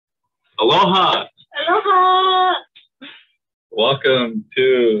Aloha! Aloha! Welcome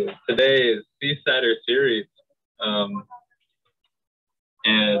to today's Seasider series.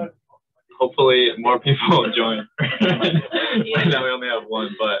 And hopefully more people will join. Right now we only have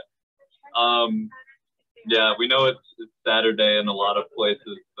one, but yeah, we know it's Saturday in a lot of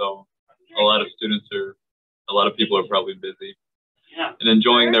places, so a lot of people are probably busy and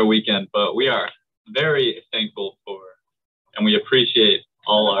enjoying their weekend, but we are very thankful for and we appreciate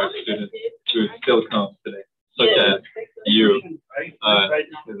all our students who still come today, such as you,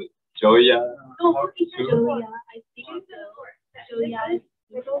 Joya. Joya, I think so. Joya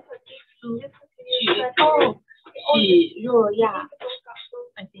is Jiroya,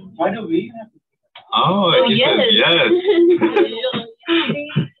 I think. Why do we? Oh, he says yes.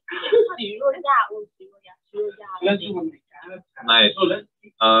 Nice.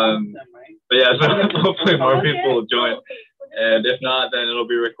 But yeah, so hopefully more people will join, and if not, then it'll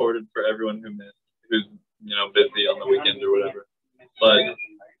be recorded for everyone who's busy on the weekend or whatever. But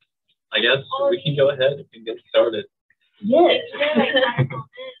I guess we can go ahead and get started. Yes.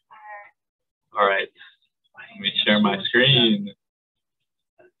 All right. Let me share my screen.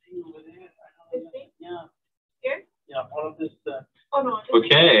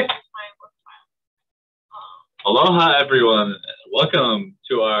 Okay. Aloha, everyone. Welcome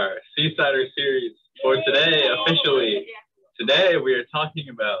to our Seasider series for today, officially. Today, we are talking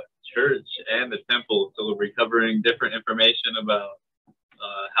about church and the temple. So we'll be covering different information about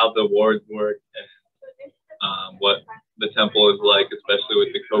how the wards work and what the temple is like, especially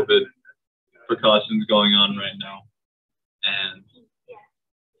with the COVID precautions going on right now. And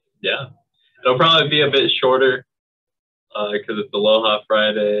yeah, it'll probably be a bit shorter because it's Aloha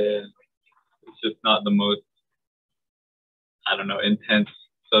Friday. And it's just not the most, intense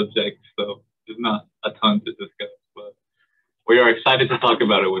subject. So there's not a ton to discuss, but we are excited to talk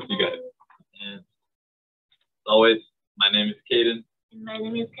about it with you guys. And as always, my name is Caden. My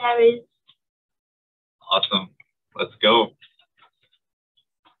name is Carrie. Awesome. Let's go.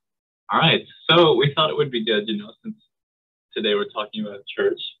 All right. So we thought it would be good, since today we're talking about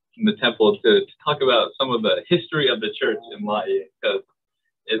church and the temple, to talk about some of the history of the church in Laie, because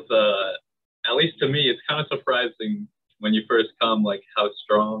it's, at least to me, it's kind of surprising when you first come, like how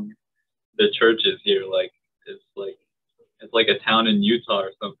strong the church is here. It's like a town in Utah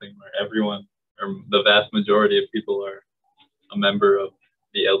or something where everyone, or the vast majority of people, are a member of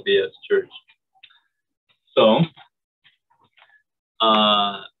the LDS church. So,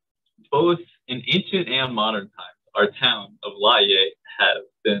 both in ancient and modern times, our town of Laie has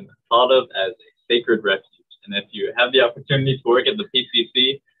been thought of as a sacred refuge. And if you have the opportunity to work at the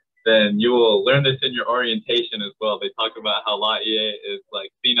PCC, then you will learn this in your orientation as well. They talk about how Laie is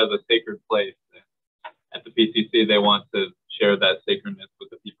seen as a sacred place. At the PCC, they want to share that sacredness with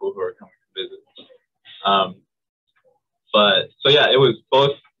the people who are coming to visit. It was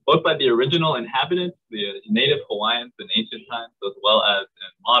both by the original inhabitants, the native Hawaiians in ancient times, as well as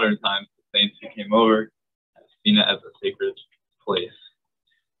in modern times, the saints who came over, have seen it as a sacred place.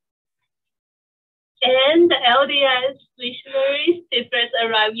 And the LDS missionaries, they first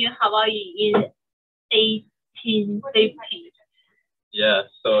arrived in Hawaii in 1850. Yeah,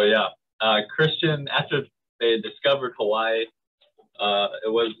 Christian, after they discovered Hawaii,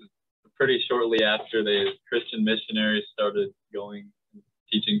 it was pretty shortly after the Christian missionaries started going,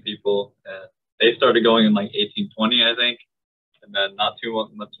 teaching people. They started going in 1820, I think, and then not too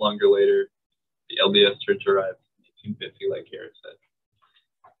much longer later, the LDS church arrived in 1850, like Garrett said.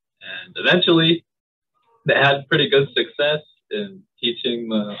 And eventually, they had pretty good success in teaching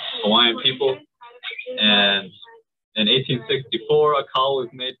the Hawaiian people. And in 1864, a call was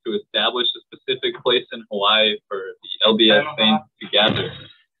made to establish a specific place in Hawaii for the LDS saints to gather.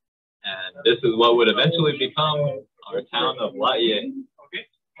 And this is what would eventually become our town of Laie.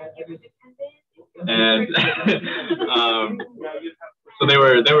 And so they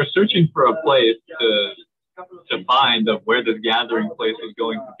were searching for a place to find of where this gathering place was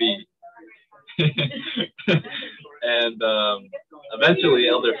going to be. And eventually,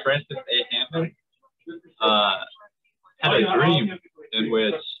 Elder Francis A. Hammond had a dream in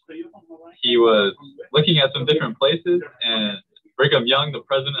which he was looking at some different places, and Brigham Young, the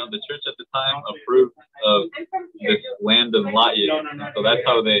president of the church at the time, approved of this land of Laie. So that's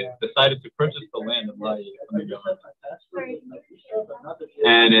how they decided to purchase the land of Laie from the government.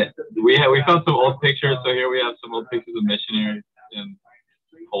 And we found some old pictures. So here we have some old pictures of missionaries in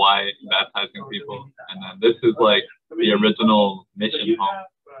Hawaii baptizing people. And then this is the original mission home.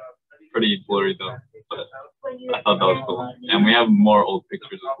 Pretty blurry though, but I thought that was cool. And we have more old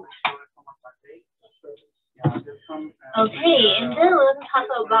pictures as well. Okay, and then let's talk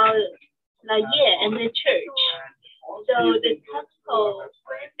about Laie and the church. So the temple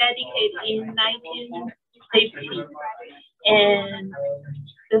dedicated in 1950, and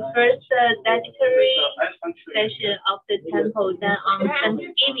the first dedicatory session of the temple done on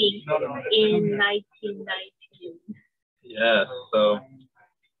Thanksgiving in 1919. Yeah, so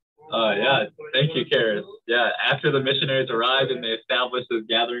yeah, thank you, Karis. Yeah, after the missionaries arrived and they established this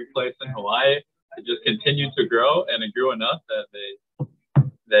gathering place in Hawaii, it just continued to grow, and it grew enough that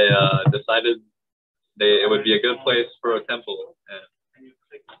they decided it would be a good place for a temple.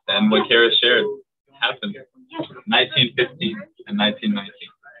 And what Karis shared happened 1915 and 1919.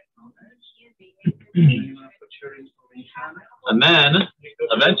 And then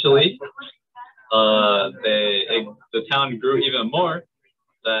eventually the town grew even more,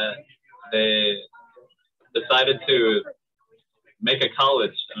 that they decided to make a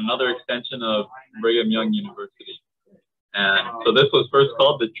college, another extension of Brigham Young University. And so this was first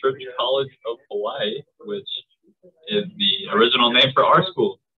called the Church College of Hawaii, which is the original name for our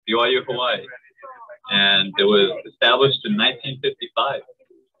school, BYU Hawaii. And it was established in 1955.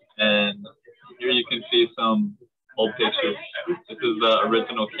 And here you can see some old pictures. This is the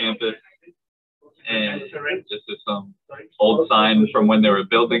original campus. And this is some old sign from when they were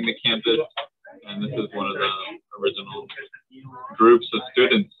building the campus. And this is one of the original groups of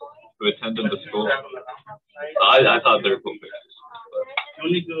students who attended the school. So I thought they were cool pictures.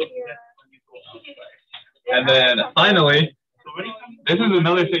 And then finally, this is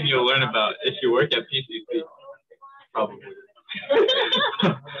another thing you'll learn about if you work at PCC, probably.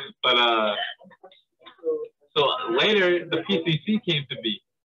 But so later the PCC came to be,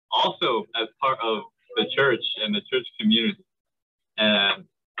 also as part of the church and the church community. And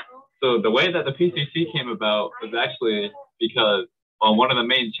so the way that the PCC came about was actually because one of the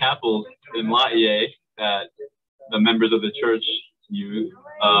main chapels in Laie that the members of the church used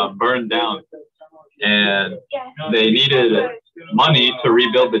burned down, and they needed money to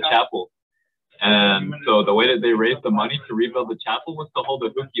rebuild the chapel. And so the way that they raised the money to rebuild the chapel was to hold a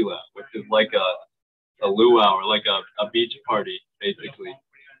hukila, which is like a luau, or like a beach party, basically.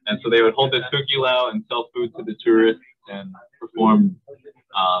 And so they would hold this hukila and sell food to the tourists and perform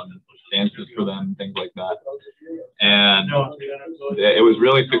dances for them, things like that. And it was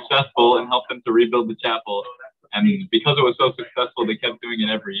really successful and helped them to rebuild the chapel. And because it was so successful, they kept doing it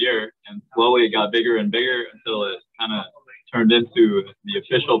every year. And slowly it got bigger and bigger until it kind of turned into the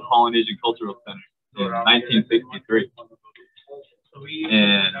official Polynesian Cultural Center in 1963.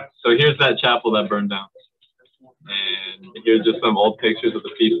 And so here's that chapel that burned down. And here's just some old pictures of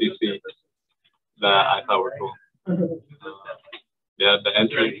the PCC that I thought were cool. Yeah, the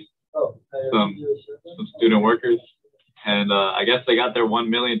entrance, some student workers, and I guess they got their 1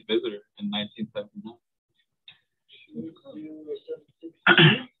 millionth visitor in 1979.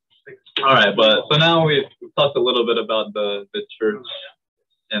 All right, but so now we've talked a little bit about the church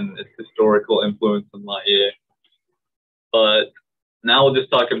and its historical influence in Laie. But now we'll just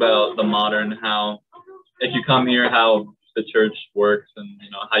talk about the modern, how if you come here, how the church works, and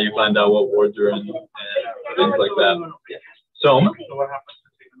how you find out what wards you're in and things like that. So,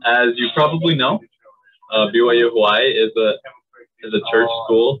 as you probably know, BYU Hawaii is a church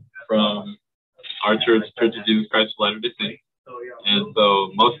school from our church, Church of Jesus Christ of Latter-day Saints. And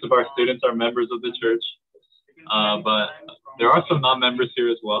so most of our students are members of the church, but there are some non-members here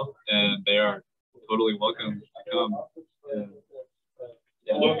as well, and they are totally welcome to come.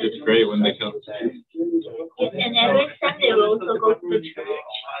 And it's great when they come. Yes, and every Sunday we also go to the church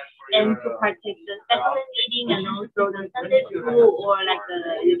and to partake the sacrament meeting, and also the Sunday school, or like the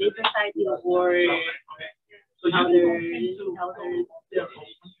Relief Society, or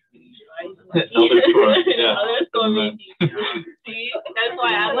elder store meeting. See, that's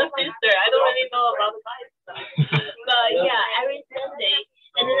why I'm a sister. I don't really know about the Bible stuff. But yeah, every Sunday.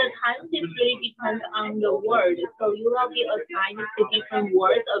 And then the times it really depends on the word. So you will be assigned to different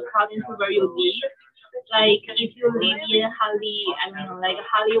words according to where you live. Like if you live in Hali, I mean like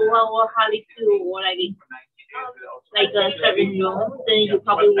Hali 1 or Hali 2, or like a certain room, then you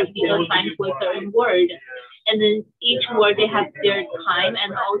probably will be assigned to a certain word. And then each word, they have their time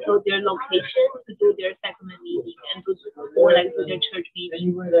and also their location to do their sacrament meeting and to do their church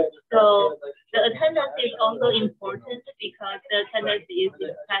meeting. So the attendance is also important because the attendance is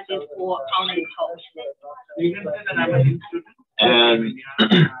expected for all the culture. And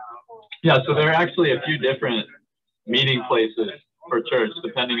yeah, so there are actually a few different meeting places for church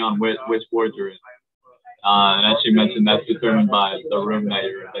depending on which ward you're in. And as you mentioned, that's determined by the room that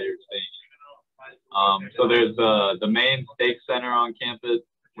you're staying in. So there's the main stake center on campus,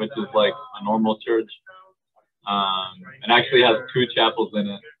 which is like a normal church. It actually has 2 chapels in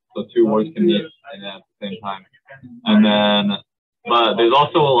it. so 2 wards can meet at the same time. And then, but there's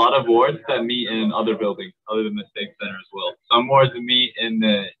also a lot of wards that meet in other buildings other than the Stake Center as well. Some wards meet in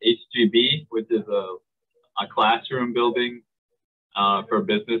the HGB, which is a classroom building for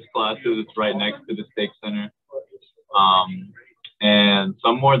business classes. It's right next to the Stake Center. And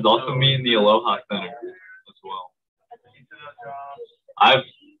some wards also meet in the Aloha Center as well.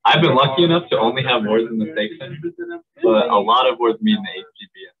 I've been lucky enough to only have wards in the Stake Center, but a lot of wards meet in the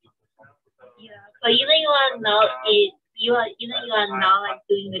HGB. Yeah, but even you are not like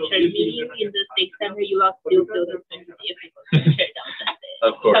doing the church meeting in the Stake Center, you are still building if you go to church on Sunday.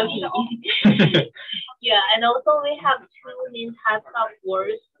 Of course. Yeah, and also we have 2 main types of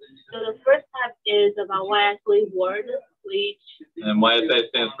wards. So the first type is about YSA ward, which and YSA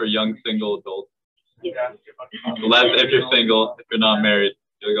stands for Young Single Adult. Yeah. So that's if you're single. If you're not married,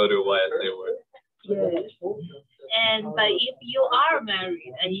 you'll go to a YSA ward. Yes. But if you are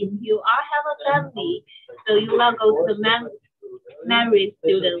married and if you have a family, so you will go to the married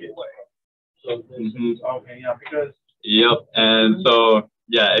student ward. Okay, yeah, because. Yep, and so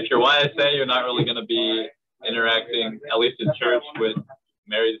yeah, if you're YSA, you're not really going to be interacting, at least in church, with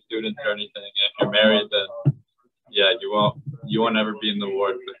married students or anything. If you're married, then yeah, you won't ever be in the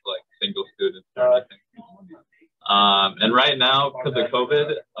ward with like single students or anything. And right now, because of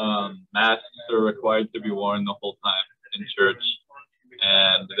COVID, masks are required to be worn the whole time in church,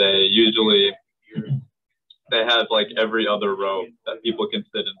 and they have like every other row that people can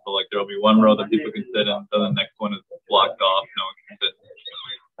sit in. So like there'll be one row that people can sit in, then the next one is blocked off, no one can sit.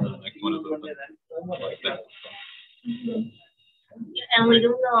 The next one is open. Like that. And we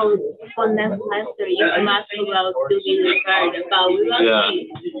don't know for next semester if mask will still be required, but we will see.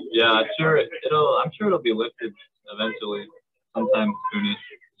 Yeah, I'm sure it'll be lifted eventually, sometime soonish.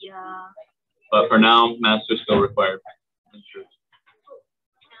 Yeah. But for now, masks are still required in church.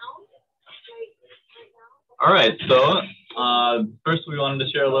 All right, so first we wanted to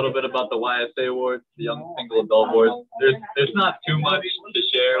share a little bit about the YSA ward, the Young Single Adult ward. There's not too much to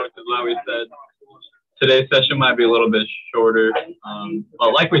share, which is why we said today's session might be a little bit shorter.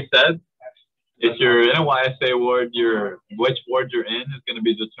 But like we said, if you're in a YSA ward, which ward you're in is going to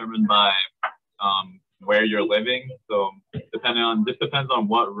be determined by where you're living. So this depends on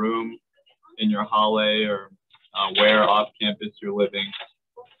what room in your hallway or where off campus you're living.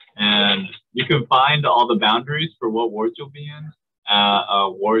 And you can find all the boundaries for what wards you'll be in at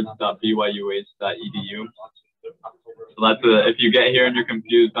wards.byuh.edu. So that's if you get here and you're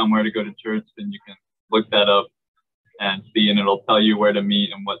confused on where to go to church, then you can look that up and see, and it'll tell you where to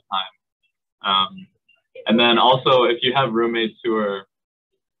meet and what time. And then also, if you have roommates who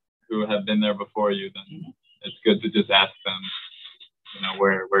have been there before you, then it's good to just ask them,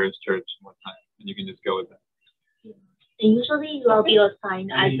 where is church and what time, and you can just go with that. And usually you will be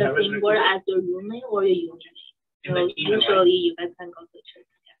assigned as the same ward as your roommate or your unit. So usually you guys can go to church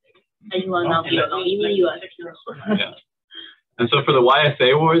together, and you will not be alone, even you are single. Yeah. And so for the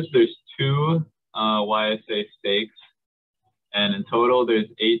YSA wards, there's 2 YSA stakes, and in total there's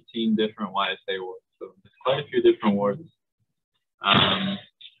 18 different YSA wards. So there's quite a few different wards.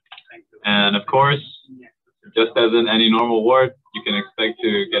 And of course, just as in any normal ward, you can expect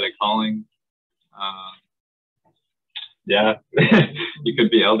to get a calling. Yeah, you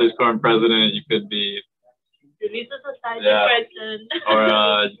could be elders quorum president. You could be Religious Society president.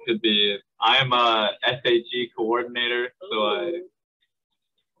 Or you could be. I am a FHE coordinator, so I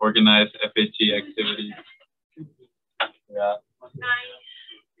organize FHE activities. Yeah.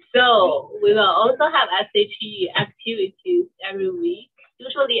 So we will also have SHE activities every week,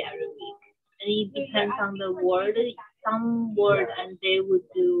 usually every week. And it depends on the ward. Some ward and they would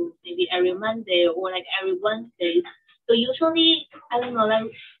do maybe every Monday or like every Wednesday. So usually, I don't know,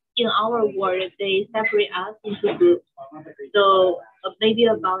 like in our ward, they separate us into groups. So maybe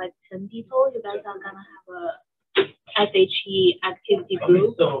about like 10 people, you guys are gonna have a SHE activity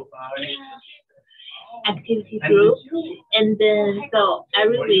group. And then so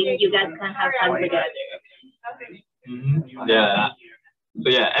every week you guys can have fun together. Mm-hmm. Yeah. So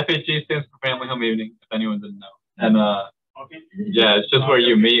yeah, FHE stands for Family Home Evening, if anyone didn't know. And yeah, it's just where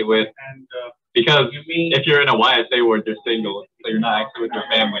you meet with, because if you're in a YSA ward, you're single, so you're not actually with your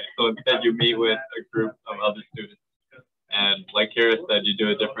family. So instead you meet with a group of other students. And like Kara said, you do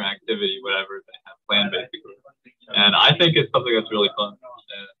a different activity, whatever they have planned basically. And I think it's something that's really fun.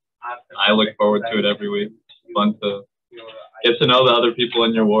 And I look forward to it every week. It's fun to get to know the other people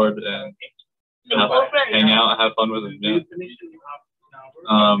in your ward and hang out, have fun with them. Yeah.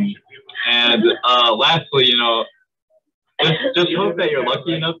 And lastly, you know, just hope that you're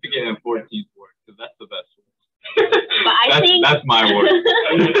lucky enough to get in 14th ward, because that's the best one. But I think that's my ward.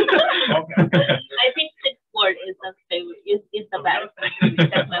 I think 6th word is the favorite. Is the best.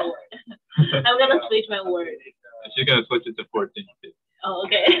 That's my word. I'm gonna switch my word. She's gonna switch it to 14. Oh,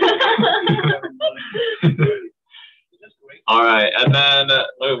 okay. All right, and then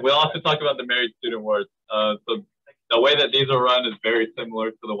we'll also talk about the married student wards. So the way that these are run is very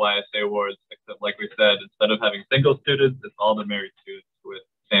similar to the YSA wards, except like we said, instead of having single students, it's all the married students with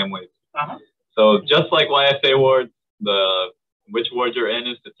families. So just like YSA wards, which ward you're in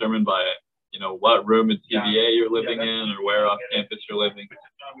is determined by what room in TVA you're living in or where off campus you're living.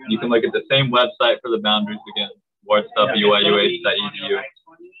 You can look at the same website for the boundaries again, wards.byuh.edu.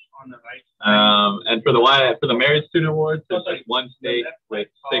 And for the married student wards, there's just one state with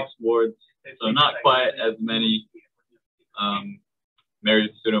 6 wards, so not quite as many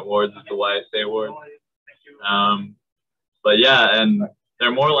married student wards as the YSA ward. But yeah, and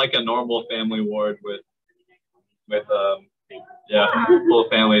they're more like a normal family ward with full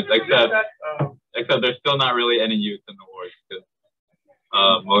families, except there's still not really any youth in the wards because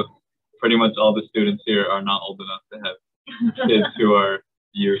pretty much all the students here are not old enough to have kids who are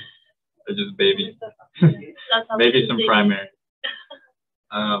youth. They're just babies. Maybe some primary.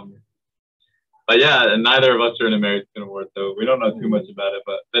 But yeah, and neither of us are in a married student ward, so we don't know too much about it.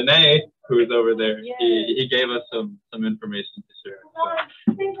 But Vinay, who is over there, he gave us some information to share.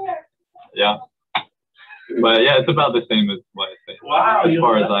 So, yeah. But yeah, it's about the same as what I say. Wow, as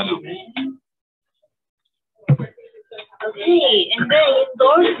far as I know. Okay, and then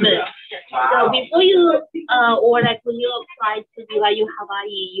endorsement. So before you or like when you apply to BYU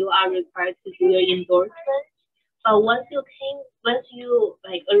Hawaii, you are required to do your endorsement. But once you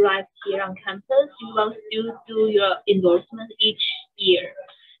like arrive here on campus, you will still do your endorsement each year.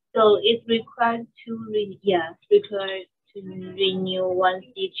 So it's required to renew once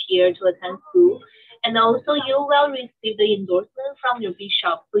each year to attend school. And also you will receive the endorsement from your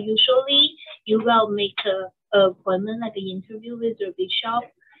bishop. So usually you will make an appointment, like an interview with your bishop.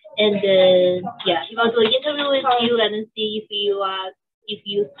 And then he will do an interview with you and then see if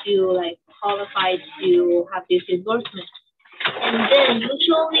you still like qualified to have this endorsement. And then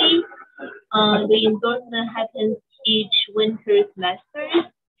usually the endorsement happens each winter semester,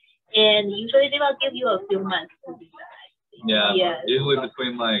 and usually they will give you a few months to do that. Yeah. Usually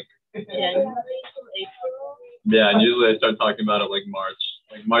between like January to April. Yeah, and usually I start talking about it like March.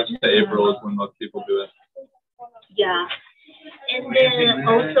 Like March to April is when most people do it. Yeah. And then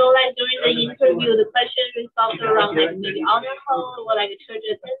also like during the interview, the question revolves around like maybe honor code or like church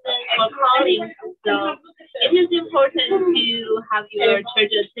attendance or calling. So it is important to have your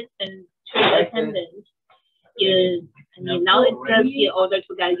church attendance. Now it's just in order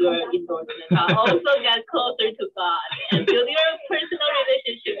to get your endorsement, but also get closer to God and build your personal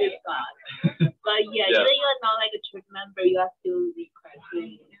relationship with God. But even you're not like a church member, you are still required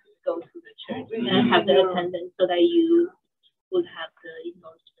to go to the church and have the attendance so that you would have the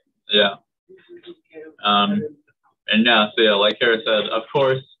endorsement. Yeah. Like Kara said, of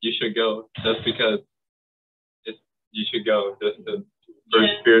course you should go just because you should go just for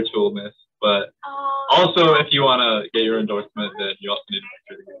spiritualness. But also, if you want to get your endorsement, then you also need to make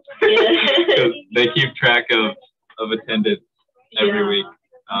sure to get it. Because they keep track of attendance every week.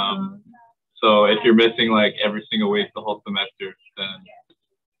 So if you're missing like every single week the whole semester, then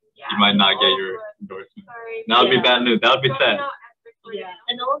you might not get your endorsement. That would be bad news. That would be sad. Yeah,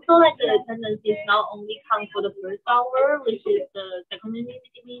 and also like the attendance is not only count for the first hour, which is the second meeting.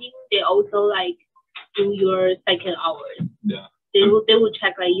 They also like do your second hours. Yeah. They will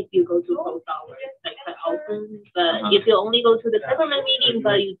check like if you go to both hours like quite often. But if you only go to the second meeting,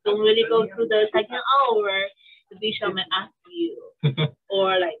 but you don't really go to the second hour, the bishop may ask you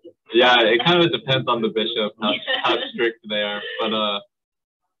or like. Yeah, it kind of depends on the bishop how strict they are. But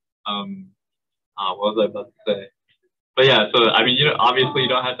what was I about to say? But yeah, so I mean, obviously you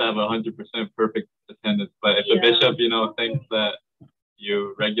don't have to have 100% perfect attendance, but if the bishop, thinks that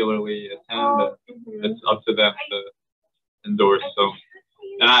you regularly attend, it's up to them to endorse. So,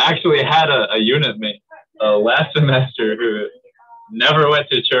 and I actually had a unit mate last semester who never went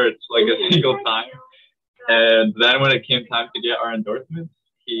to church like a single time, and then when it came time to get our endorsements,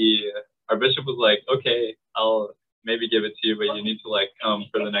 our bishop was like, "Okay, I'll maybe give it to you, but you need to like come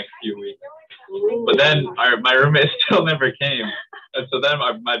for the next few weeks." But then my roommate still never came, and so then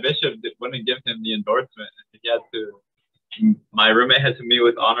my bishop wouldn't give him the endorsement. My roommate had to meet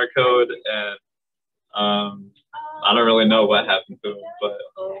with honor code, and I don't really know what happened to him, but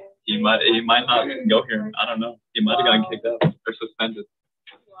he might not go here. I don't know. He might have gotten kicked out or suspended.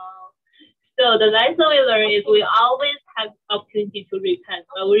 Wow. So the lesson we learned is we always have opportunity to repent,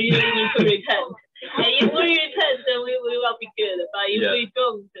 but we really need to repent. And if we repent, then we will be good. But if we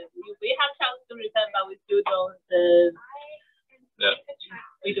don't, we have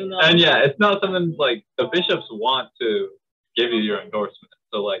And yeah, it's not something like the bishops want to give you your endorsement.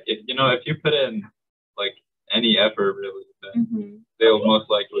 So like if you put in like any effort really, then they'll most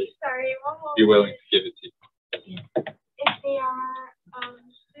likely be willing to give it to you. If they are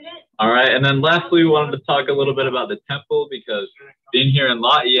students. All right, and then lastly, we wanted to talk a little bit about the temple because being here in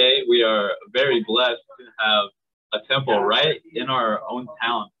Laie, we are very blessed to have a temple right in our own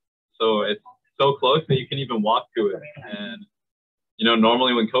town. So it's so close that you can even walk to it. And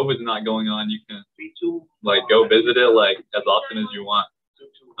normally when COVID's not going on, you can like go visit it like as often as you want.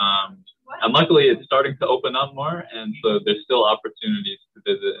 And luckily, it's starting to open up more, and so there's still opportunities to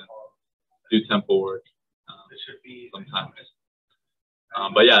visit and do temple work sometimes.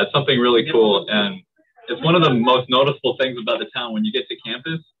 But yeah, it's something really cool, and it's one of the most noticeable things about the town. When you get to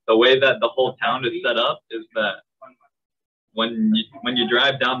campus, the way that the whole town is set up is that when you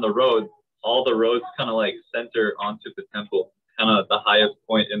drive down the road, all the roads kind of like center onto the temple, kind of the highest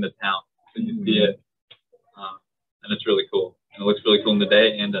point in the town. So you see it, and it's really cool. And it looks really cool in the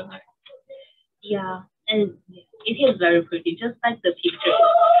day and at night. Yeah, and it is very pretty, just like the picture.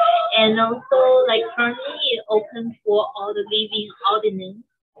 And also, like currently, it's open for all the living audience.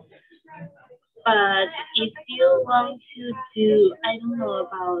 But if you want to do, I don't know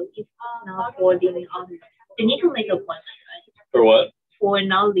about if not for living audience, you need to make an appointment, right? For what? For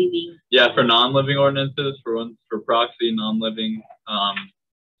non-living. Yeah, for non-living ordinances, for proxy, non-living,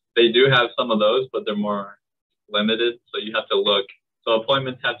 they do have some of those, but they're more limited. So you have to look. So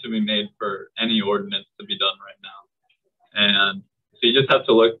appointments have to be made for any ordinance to be done right now. And so you just have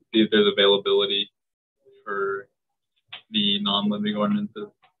to look to see if there's availability for the non-living ordinances.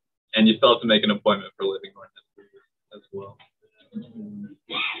 And you still have to make an appointment for living ordinances as well.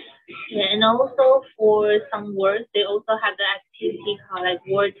 Yeah, and also for some words, they also have the activity called like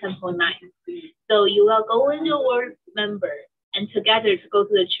Word Temple Night. So you will go with your word member and together to go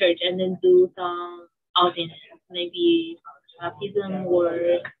to the church and then do some audience, maybe baptism or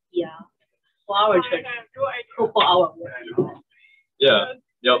for our church, for our word. Yeah,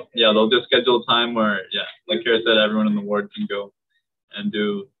 yep, yeah. They'll just schedule a time where like Kara said, everyone in the ward can go and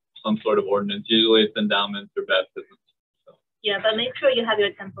do some sort of ordinance. Usually it's endowments or baptism. So. Yeah, but make sure you have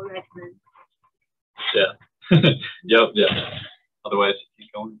your temple recommend. Yeah. Yep. Yeah. Otherwise, you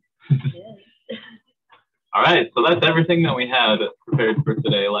keep going. Yes. All right. So that's everything that we had prepared for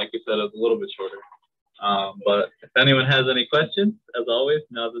today. Like we said, it was a little bit shorter. But if anyone has any questions, as always,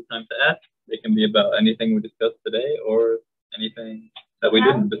 now's the time to ask. They can be about anything we discussed today or anything that we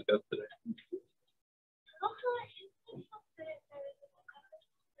didn't discuss today.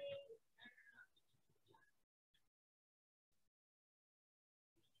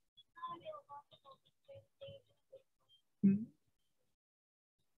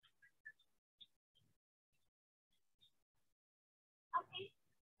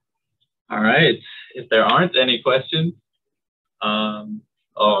 All right. If there aren't any questions, someone,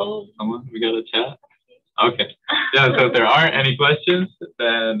 we got a chat? Okay. Yeah, so if there aren't any questions,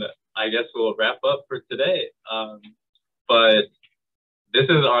 then I guess we'll wrap up for today. But this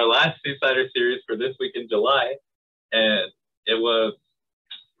is our last Seasider series for this week in July, and it was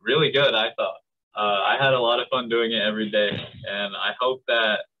really good, I thought. I had a lot of fun doing it every day, and I hope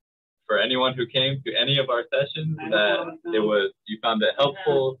that for anyone who came to any of our sessions, that you found it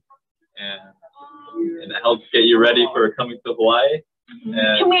helpful and it helps get you ready for coming to Hawaii.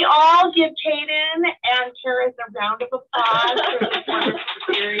 And can we all give Caden and Karis a round of applause for this wonderful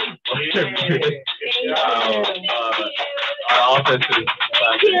series? Thank you. Our office is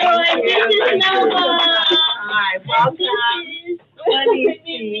Thank you. This is Nova. Hi, welcome.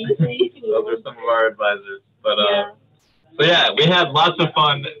 Those are some of our advisors. But so yeah, we had lots of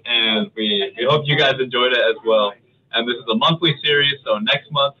fun, and we hope you guys enjoyed it as well. And this is a monthly series, so next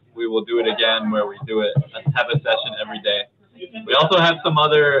month we will do it again, where we have a session every day. We also have some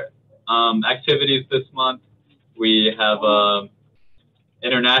other activities this month. We have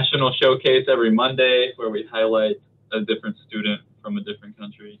international showcase every Monday, where we highlight a different student from a different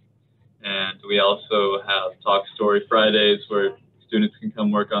country. And we also have Talk Story Fridays, where students can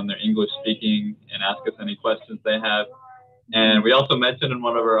come work on their English speaking and ask us any questions they have. And we also mentioned in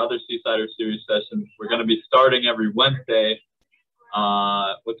one of our other Seasider series sessions, we're going to be starting every Wednesday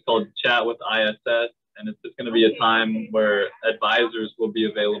what's called Chat with ISS. And it's just going to be a time where advisors will be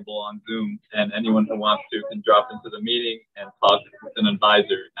available on Zoom, and anyone who wants to can drop into the meeting and talk with an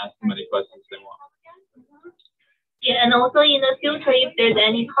advisor, ask them any questions they want. Yeah, and also in the future, if there's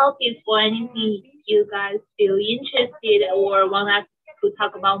any topics or anything you guys feel interested or want us to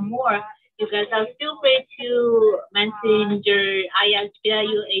talk about more, you guys are feel free to message your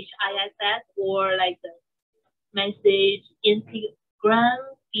BIUH ISS or like the message Instagram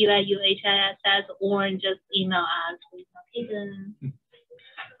feed@UHISS, or just email us. Hayden.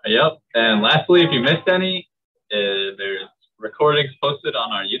 Yep. And lastly, if you missed any, there's recordings posted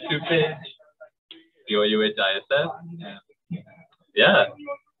on our YouTube page, UHISS. Yeah.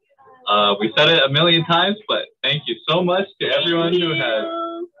 We said it a million times, but thank you so much to everyone who has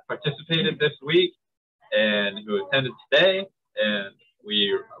participated this week and who attended today. And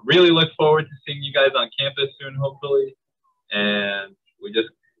we really look forward to seeing you guys on campus soon, hopefully. And we just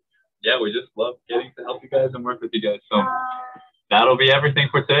love getting to help you guys and work with you guys. So that'll be everything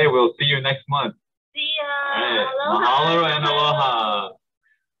for today. We'll see you next month. See ya. All right. Aloha. Mahalo and aloha.